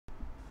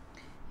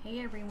Hey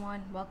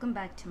everyone, welcome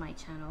back to my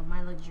channel,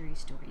 My Luxury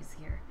Stories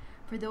here.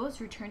 For those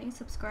returning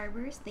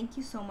subscribers, thank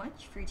you so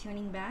much for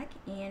tuning back,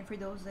 and for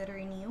those that are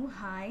new,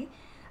 hi.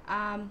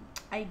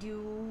 I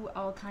do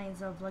all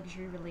kinds of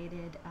luxury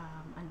related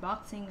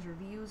unboxings,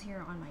 reviews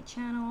here on my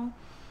channel.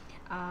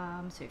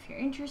 So if you're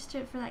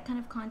interested for that kind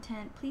of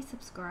content, please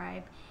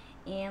subscribe,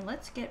 and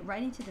let's get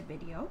right into the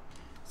video.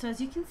 So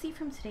as you can see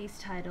from today's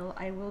title,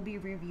 I will be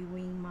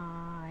reviewing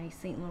my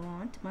Saint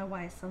Laurent, my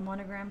YSL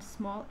monogram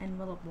small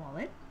envelope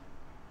wallet.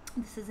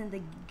 This is in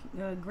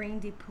the grain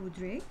de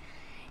poudre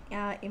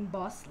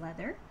embossed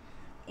leather,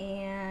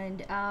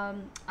 and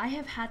I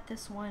have had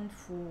this one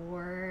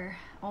for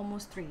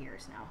almost 3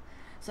 years now.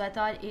 So I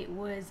thought it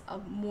was a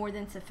more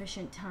than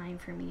sufficient time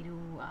for me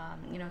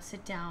to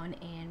sit down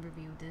and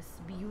review this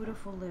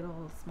beautiful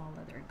little small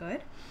leather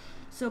good.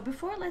 So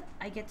before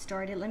I get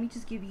started, let me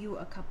just give you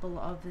a couple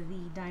of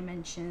the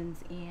dimensions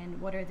and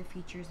what are the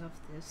features of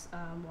this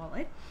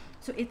wallet.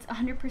 So it's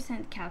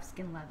 100%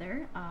 calfskin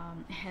leather,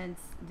 hence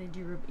the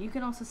durability. You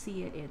can also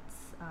see it.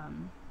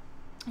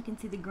 I can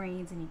see the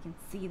grains, and you can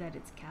see that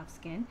it's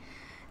calfskin.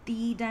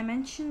 The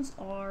dimensions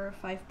are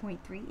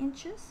 5.3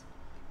 inches,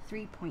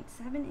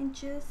 3.7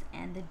 inches,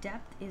 and the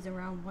depth is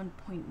around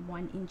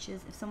 1.1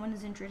 inches. If someone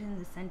is interested in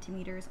the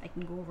centimeters, I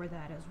can go over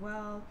that as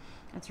well.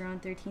 That's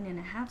around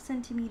 13.5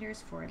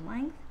 centimeters for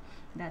length.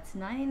 That's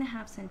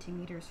 9.5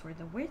 centimeters for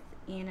the width,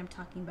 and I'm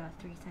talking about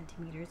 3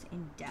 centimeters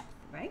in depth,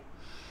 right?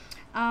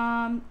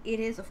 It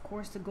is, of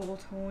course, the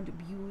gold-toned,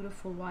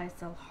 beautiful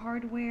YSL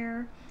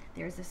hardware.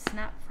 There's a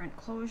snap front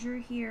closure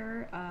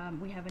here.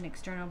 We have an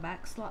external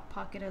back slot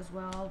pocket as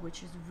well,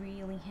 which is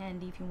really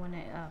handy if you want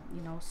to,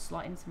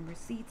 slot in some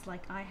receipts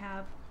like I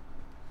have.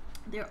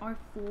 There are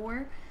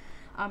 4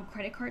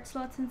 credit card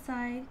slots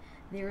inside.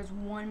 There's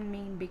one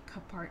main big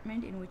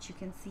compartment in which you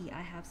can see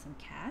I have some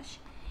cash.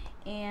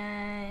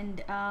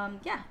 And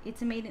yeah,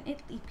 it's a made in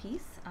Italy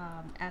piece,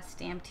 as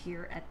stamped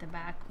here at the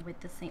back with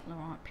the Saint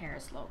Laurent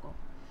Paris logo.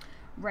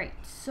 Right,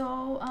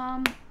 so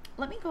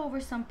let me go over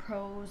some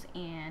pros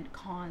and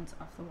cons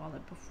of the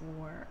wallet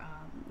before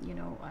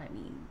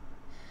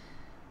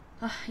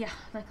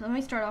let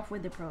me start off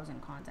with the pros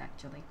and cons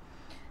actually.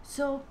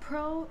 So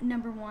pro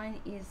number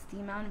 1 is the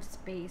amount of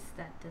space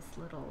that this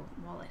little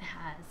wallet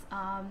has.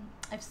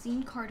 I've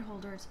seen card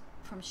holders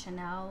from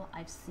Chanel.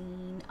 I've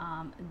seen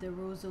the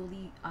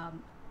Rosoli,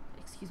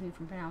 excuse me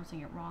for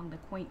pronouncing it wrong, the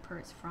quaint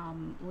purse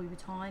from Louis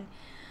Vuitton.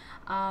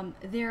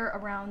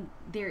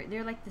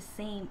 They're like the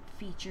same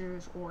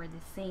features or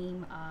the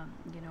same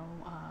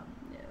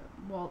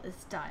wallet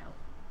style.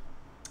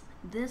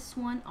 This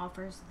one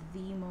offers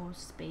the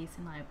most space,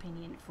 in my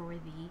opinion, for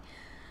the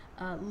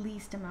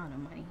least amount of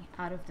money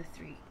out of the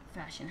 3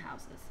 fashion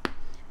houses.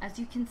 As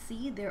you can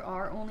see, there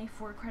are only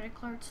 4 credit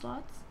card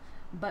slots,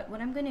 but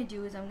what I'm going to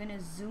do is I'm going to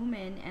zoom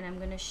in and I'm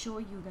going to show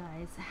you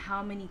guys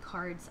how many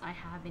cards I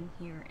have in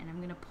here, and I'm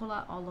going to pull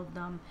out all of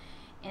them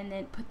and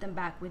then put them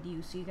back with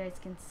you so you guys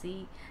can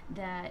see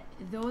that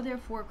though there are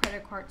 4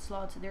 credit card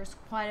slots, there's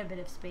quite a bit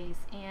of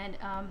space. And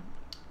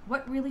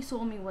what really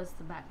sold me was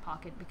the back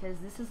pocket, because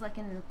this is like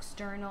an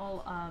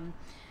external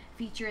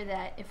feature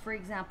that if, for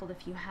example,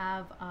 if you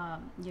have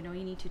you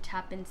need to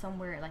tap in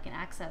somewhere like an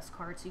access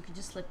card, so you can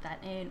just slip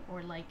that in,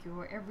 or like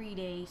your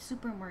everyday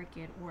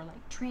supermarket or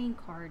like train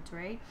cards,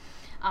 right?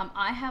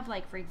 I have,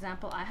 like, for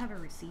example, I have a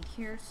receipt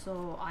here,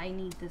 so I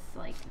need this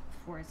like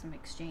for some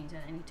exchange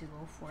that I need to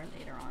go for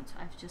later on, so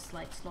I've just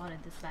like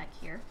slotted this back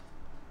here.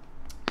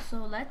 So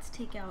let's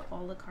take out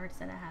all the cards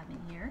that I have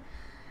in here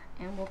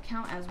and we'll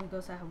count as we go.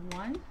 So I have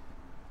 1,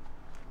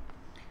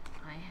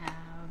 I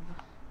have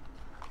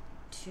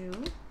 2,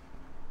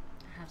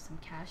 I have some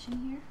cash in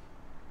here,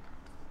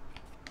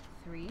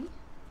 3,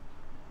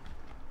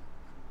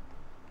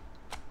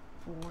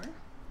 4,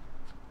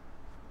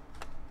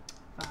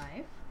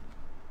 5,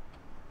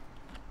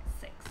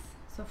 6.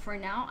 So for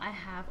now I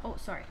have, oh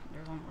sorry,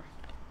 there's one more,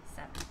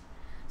 7.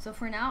 So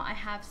for now I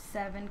have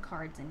 7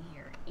 cards in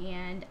here,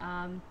 and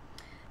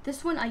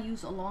this one I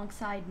use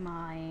alongside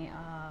my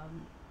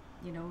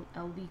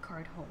LV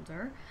card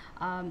holder.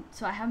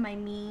 So I have my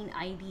main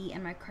ID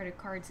and my credit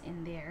cards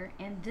in there,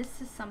 and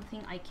this is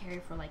something I carry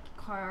for like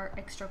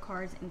extra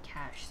cards and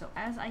cash. So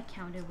as I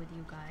counted with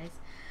you guys,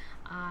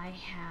 I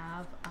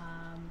had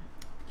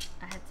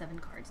 7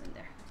 cards in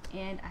there,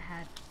 and I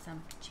had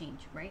some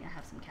change, right? I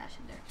have some cash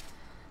in there.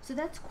 So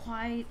that's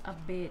quite a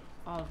bit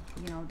of,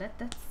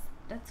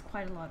 that's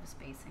quite a lot of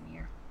space in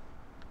here.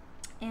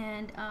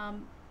 And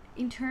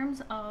in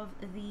terms of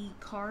the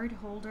card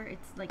holder,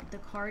 it's like the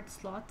card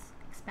slots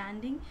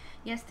expanding.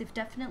 Yes, they've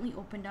definitely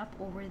opened up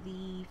over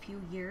the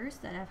few years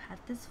that I've had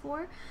this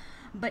for,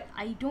 but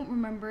I don't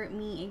remember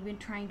me even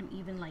trying to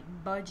even like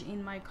budge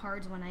in my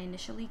cards when I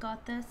initially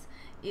got this.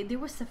 There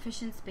was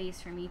sufficient space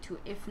for me to,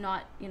 if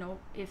not,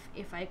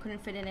 if I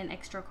couldn't fit in an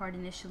extra card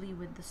initially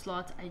with the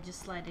slots, I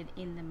just slide it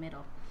in the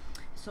middle.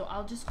 So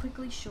I'll just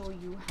quickly show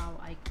you how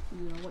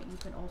what you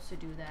can also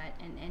do that,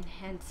 and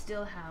hence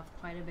still have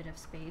quite a bit of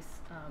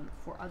space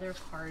for other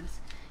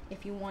cards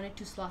if you wanted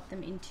to slot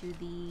them into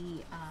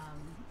the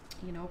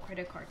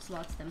credit card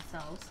slots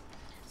themselves.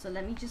 So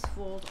let me just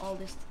fold all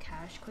this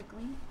cash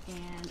quickly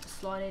and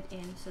slot it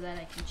in so that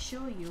I can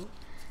show you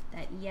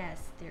that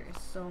yes, there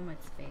is so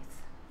much space.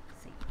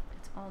 See,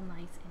 it's all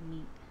nice and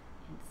neat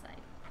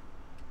inside.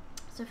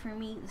 So for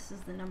me, this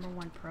is the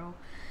 #1 pro,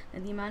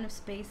 and the amount of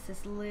space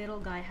this little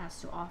guy has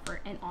to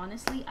offer. And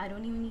honestly, I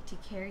don't even need to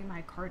carry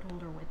my card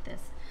holder with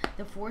this.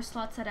 The 4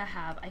 slots that I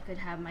have, I could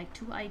have my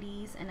 2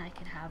 IDs and I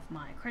could have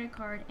my credit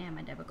card and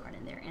my debit card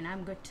in there, and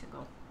I'm good to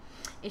go.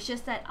 It's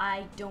just that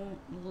I don't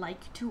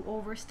like to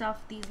overstuff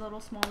these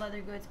little small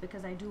leather goods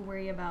because I do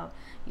worry about,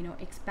 you know,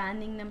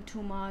 expanding them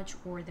too much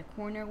or the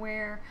corner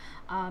wear,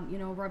 you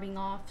know, rubbing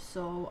off.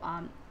 So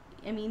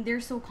I mean, they're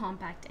so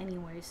compact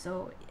anyway,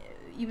 so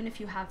even if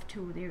you have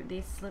to,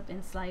 they slip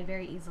and slide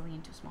very easily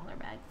into smaller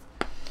bags.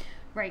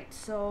 Right,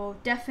 so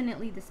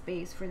definitely the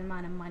space for the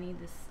amount of money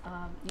this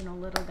you know,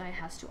 little guy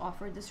has to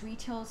offer. This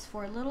retails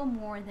for a little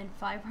more than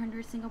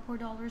 500 Singapore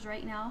dollars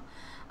right now,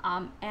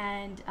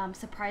 and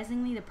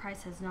surprisingly the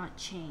price has not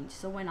changed.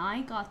 So when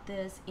I got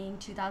this in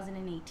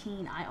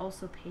 2018, I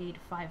also paid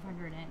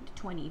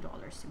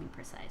 $520 to be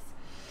precise.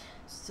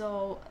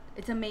 So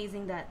it's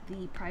amazing that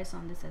the price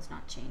on this has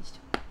not changed.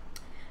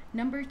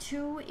 Number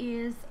 2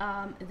 is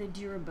the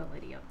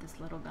durability of this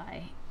little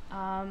guy.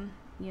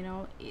 You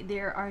know,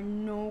 there are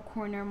no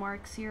corner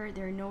marks here.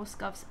 There are no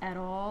scuffs at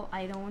all.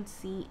 I don't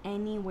see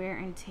any wear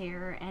and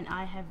tear, and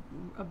I have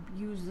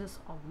used this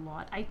a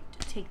lot. I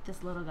take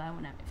this little guy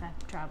if I'm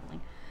traveling.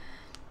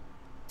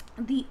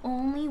 The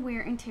only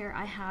wear and tear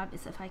I have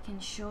is, if I can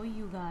show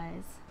you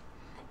guys,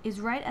 is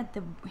right at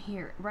the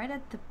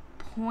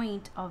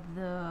point of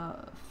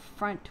the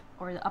front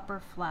or the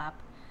upper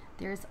flap.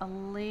 There's a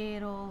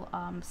little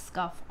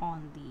scuff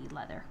on the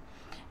leather.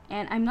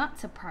 And I'm not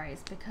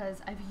surprised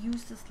because I've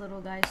used this little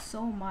guy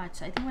so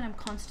much. I think when I'm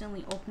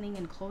constantly opening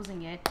and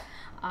closing it,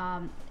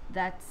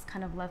 that's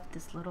kind of left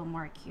this little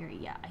mark here.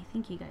 Yeah, I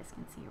think you guys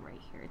can see it right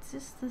here. It's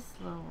just this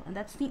little, and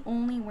that's the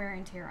only wear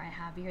and tear I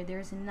have here.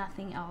 There's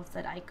nothing else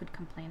that I could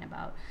complain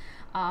about.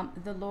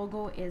 The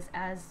logo is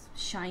as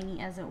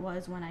shiny as it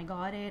was when I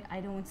got it.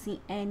 I don't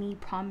see any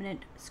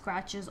prominent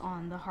scratches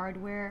on the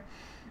hardware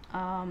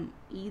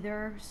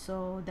either,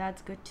 so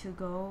that's good to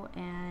go.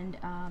 And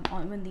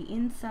when the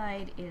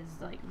inside is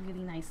like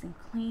really nice and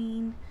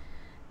clean,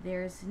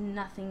 there's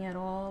nothing at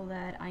all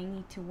that I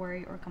need to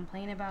worry or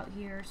complain about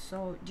here.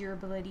 So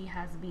durability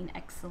has been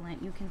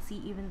excellent. You can see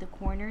even the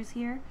corners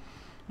here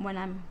when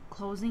I'm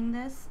closing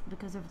this,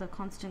 because of the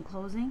constant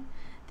closing,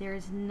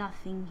 there's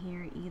nothing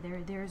here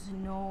either. There's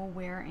no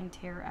wear and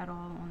tear at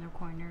all on the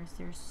corners.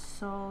 They're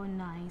so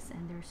nice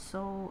and they're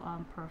so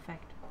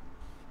perfect.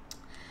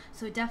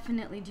 So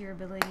definitely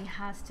durability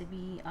has to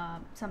be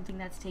something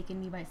that's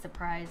taken me by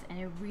surprise, and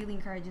it really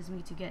encourages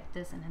me to get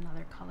this in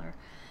another color.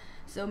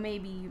 So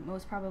maybe,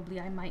 most probably,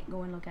 I might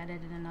go and look at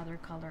it in another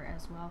color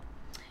as well.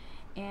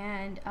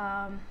 And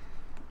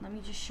let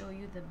me just show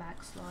you the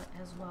back slot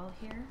as well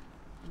here.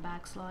 The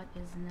back slot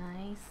is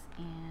nice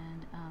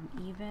and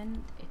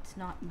even. It's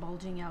not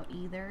bulging out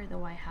either,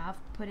 though I have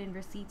put in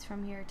receipts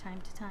from here time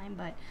to time,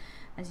 but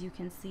as you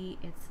can see,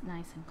 it's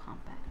nice and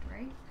compact,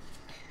 right?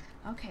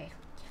 Okay.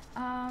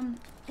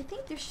 I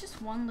think there's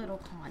just one little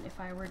con if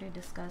I were to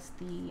discuss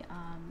the,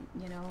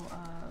 you know,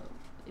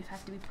 if I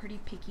have to be pretty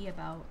picky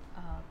about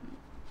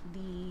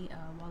the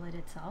wallet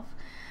itself.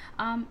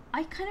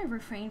 I kind of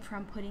refrain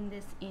from putting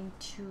this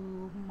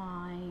into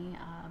my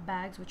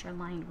bags which are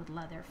lined with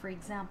leather. For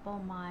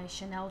example, my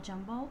Chanel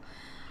Jumbo,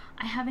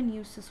 I haven't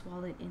used this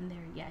wallet in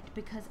there yet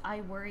because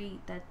I worry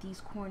that these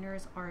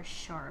corners are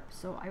sharp,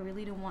 so I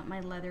really don't want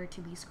my leather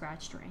to be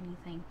scratched or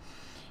anything.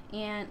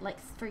 And like,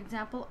 for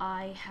example,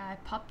 I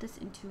had popped this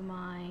into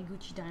my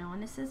Gucci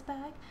Dionysus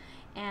bag,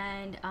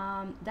 and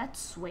that's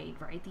suede,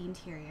 right, the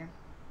interior.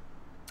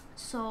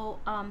 So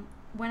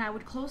when I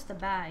would close the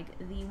bag,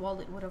 the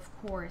wallet would of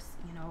course,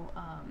 you know,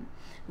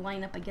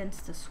 line up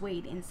against the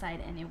suede inside,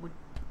 and it would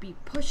be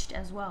pushed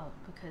as well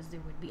because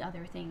there would be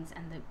other things,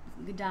 and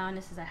the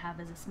Dionysus I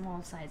have is a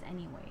small size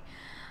anyway.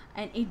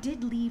 And it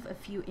did leave a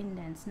few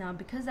indents. Now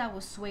because that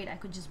was suede, I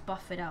could just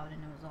buff it out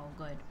and it was all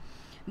good.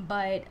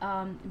 But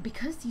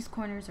because these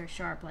corners are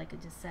sharp, like I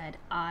just said,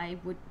 I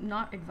would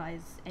not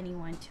advise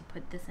anyone to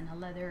put this in a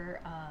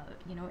leather,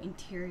 you know,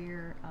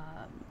 interior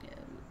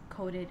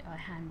coated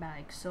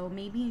handbag. So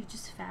maybe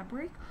just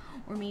fabric,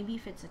 or maybe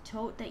if it's a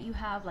tote that you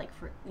have, like,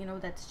 for, you know,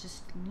 that's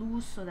just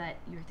loose so that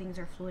your things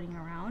are floating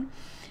around.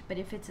 But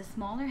if it's a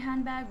smaller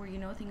handbag where, you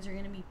know, things are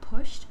going to be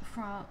pushed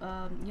from,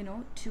 you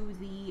know, to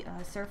the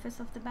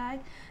surface of the bag,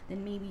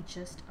 then maybe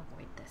just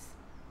avoid this.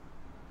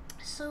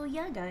 So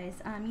yeah, guys,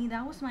 I mean,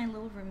 that was my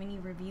little mini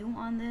review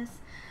on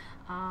this.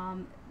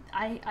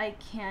 I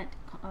can't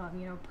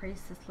you know,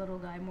 praise this little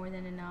guy more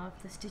than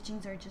enough. The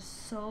stitchings are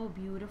just so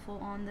beautiful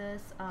on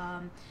this.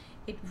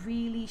 It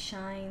really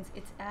shines.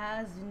 It's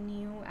as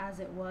new as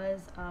it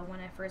was when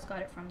I first got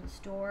it from the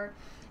store.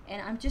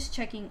 And I'm just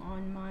checking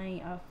on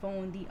my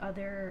phone the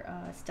other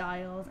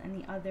styles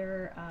and the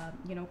other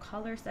you know,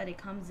 colors that it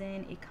comes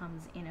in. It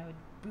comes in a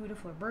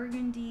beautiful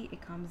burgundy.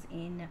 It comes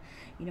in,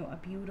 you know, a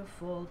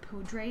beautiful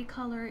poudre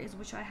color is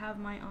which I have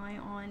my eye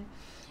on.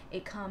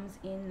 It comes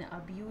in a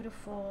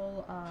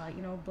beautiful,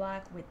 you know,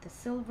 black with the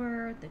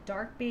silver, the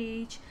dark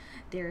beige.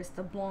 There's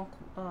the blanc,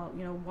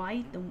 you know,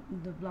 white,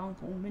 the blanc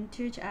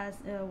vintage, as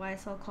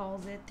YSL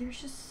calls it.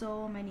 There's just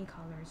so many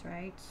colors,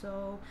 right?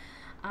 So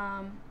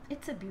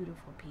it's a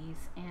beautiful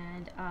piece,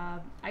 and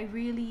I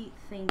really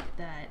think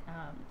that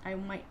I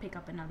might pick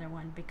up another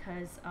one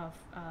because of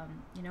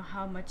you know,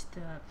 how much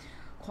the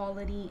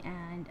quality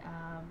and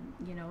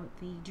you know,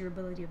 the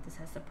durability of this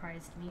has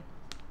surprised me.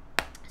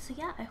 So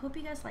yeah, I hope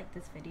you guys like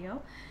this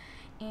video,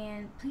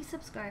 and please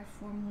subscribe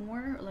for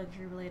more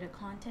luxury related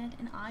content,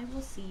 and I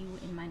will see you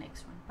in my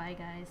next one. Bye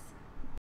guys.